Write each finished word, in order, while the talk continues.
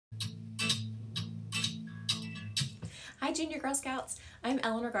Hi, Junior Girl Scouts. I'm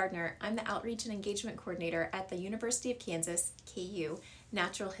Eleanor Gardner. I'm the Outreach and Engagement Coordinator at the University of Kansas, KU,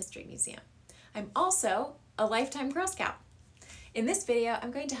 Natural History Museum. I'm also a lifetime Girl Scout. In this video,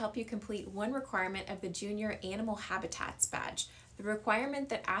 I'm going to help you complete one requirement of the Junior Animal Habitats Badge, the requirement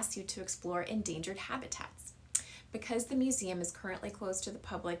that asks you to explore endangered habitats. Because the museum is currently closed to the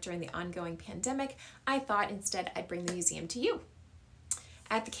public during the ongoing pandemic, I thought instead I'd bring the museum to you.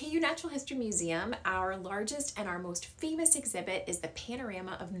 At the KU Natural History Museum, our largest and our most famous exhibit is the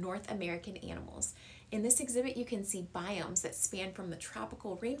Panorama of North American Animals. In this exhibit, you can see biomes that span from the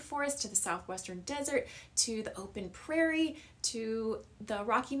tropical rainforest to the southwestern desert, to the open prairie, to the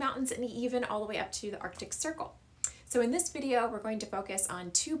Rocky Mountains, and even all the way up to the Arctic Circle. So in this video, we're going to focus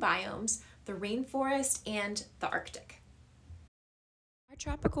on two biomes, the rainforest and the Arctic. Our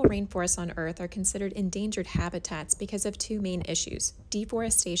tropical rainforests on Earth are considered endangered habitats because of two main issues: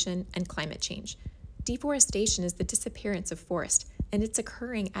 deforestation and climate change. Deforestation is the disappearance of forest, and it's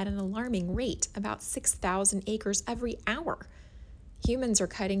occurring at an alarming rate, about 6,000 acres every hour. Humans are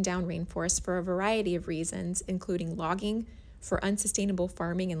cutting down rainforests for a variety of reasons, including logging, for unsustainable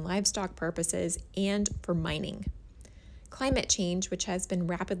farming and livestock purposes, and for mining. Climate change, which has been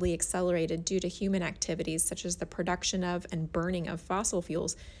rapidly accelerated due to human activities such as the production of and burning of fossil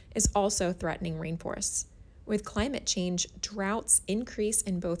fuels, is also threatening rainforests. With climate change, droughts increase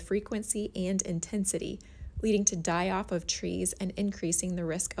in both frequency and intensity, leading to die-off of trees and increasing the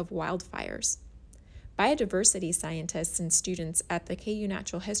risk of wildfires. Biodiversity scientists and students at the KU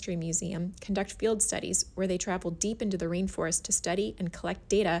Natural History Museum conduct field studies where they travel deep into the rainforest to study and collect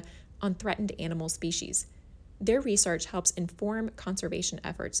data on threatened animal species. Their research helps inform conservation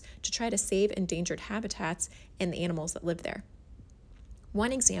efforts to try to save endangered habitats and the animals that live there.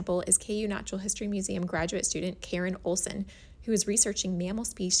 One example is KU Natural History Museum graduate student Karen Olson, who is researching mammal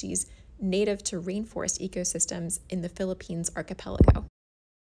species native to rainforest ecosystems in the Philippines archipelago.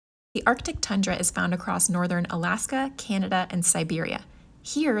 The Arctic tundra is found across northern Alaska, Canada, and Siberia.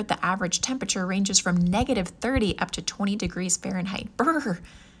 Here, the average temperature ranges from -30 up to 20 degrees Fahrenheit. Brr!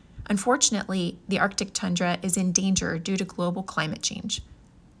 Unfortunately, the Arctic tundra is in danger due to global climate change.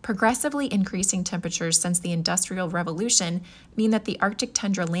 Progressively increasing temperatures since the Industrial Revolution mean that the Arctic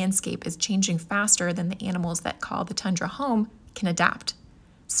tundra landscape is changing faster than the animals that call the tundra home can adapt.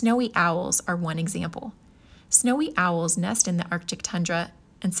 Snowy owls are one example. Snowy owls nest in the Arctic tundra,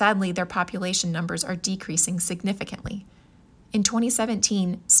 and sadly, their population numbers are decreasing significantly. In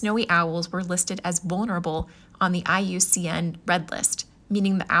 2017, snowy owls were listed as vulnerable on the IUCN Red List,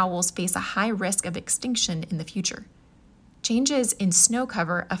 meaning the owls face a high risk of extinction in the future. Changes in snow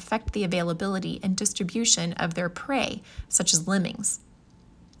cover affect the availability and distribution of their prey, such as lemmings.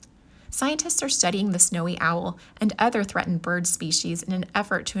 Scientists are studying the snowy owl and other threatened bird species in an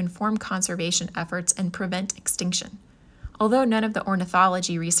effort to inform conservation efforts and prevent extinction. Although none of the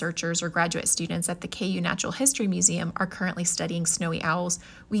ornithology researchers or graduate students at the KU Natural History Museum are currently studying snowy owls,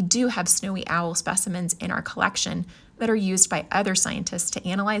 we do have snowy owl specimens in our collection that are used by other scientists to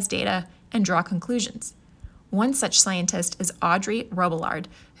analyze data and draw conclusions. One such scientist is Audrey Robillard,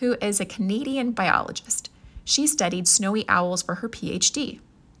 who is a Canadian biologist. She studied snowy owls for her PhD.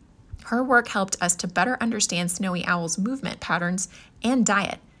 Her work helped us to better understand snowy owls' movement patterns and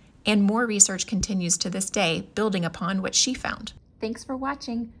diet, and more research continues to this day, building upon what she found. Thanks for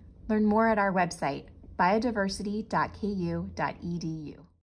watching. Learn more at our website, biodiversity.ku.edu.